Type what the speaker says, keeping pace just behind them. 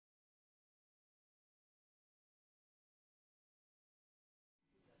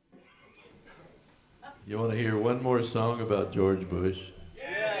You want to hear one more song about George Bush?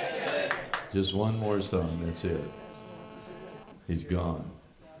 Yeah. Just one more song, that's it. He's gone.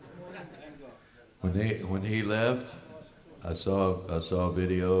 When he left, I saw a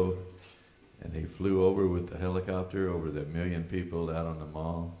video, and he flew over with the helicopter over the million people out on the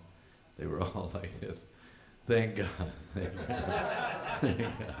mall. They were all like this. Thank God. Thank God. Thank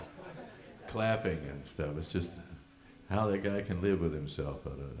God. Clapping and stuff. It's just how that guy can live with himself.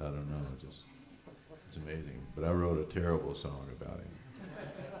 I don't know. It's amazing. But I wrote a terrible song about him.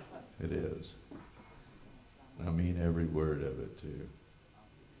 It is. I mean every word of it too.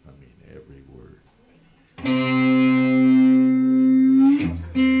 I mean every word.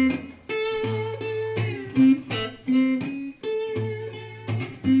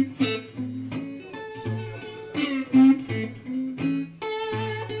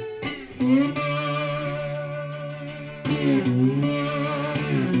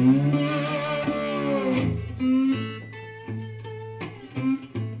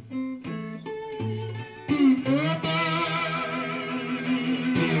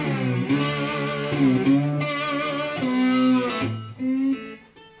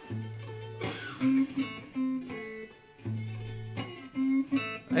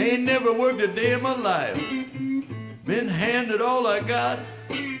 I ain't never worked a day in my life. Been handed all I got.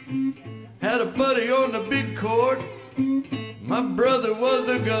 Had a buddy on the big court. My brother was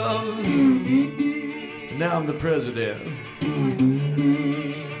the governor. Now I'm the president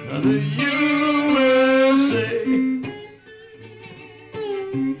of the USA.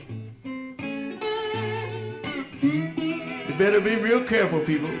 You better be real careful,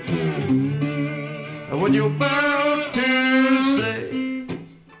 people, of what you're about to say.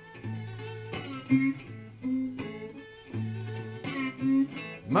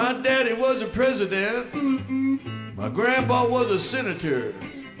 My daddy was a president. My grandpa was a senator.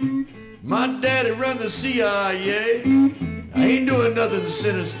 My daddy run the CIA. I ain't doing nothing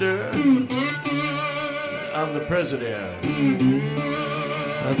sinister. I'm the president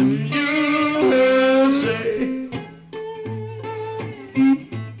of the USA.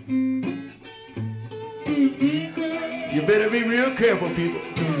 You better be real careful, people,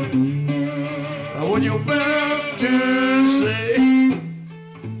 of what you're about to say.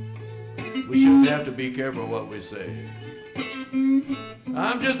 We shouldn't have to be careful what we say.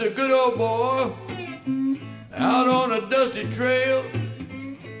 I'm just a good old boy out on a dusty trail,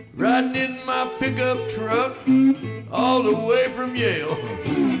 riding in my pickup truck all the way from Yale.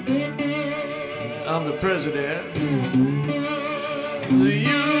 I'm the president of the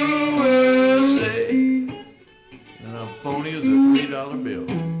USA, and I'm phony as a $3 bill.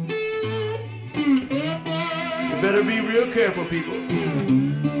 You better be real careful, people,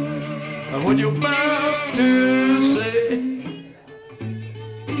 of what you're about to say.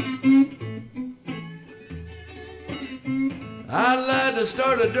 I lied to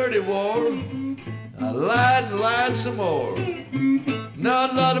start a dirty war. I lied and lied some more.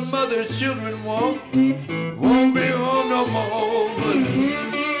 Not a lot of mothers' children won't be home no more.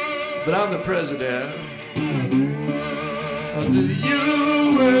 But I'm the president of the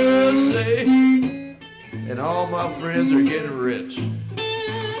USA, and all my friends are getting rich.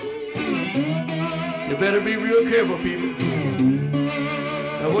 You better be real careful, people,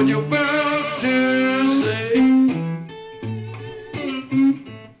 of what you're about to say.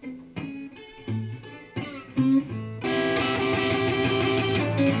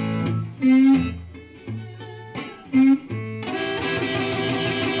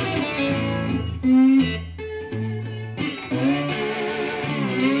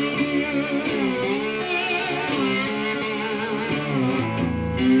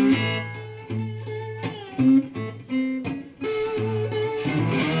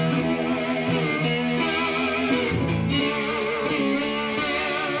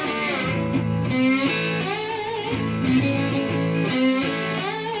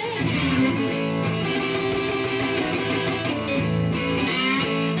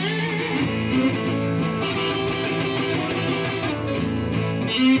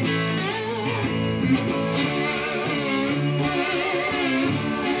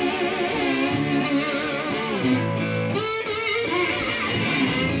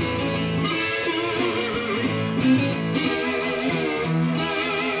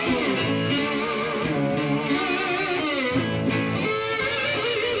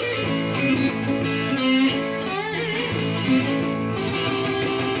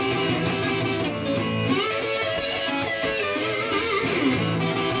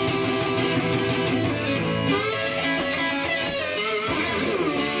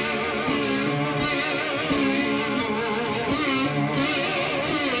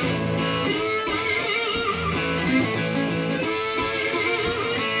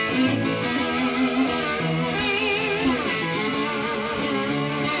 Thank you.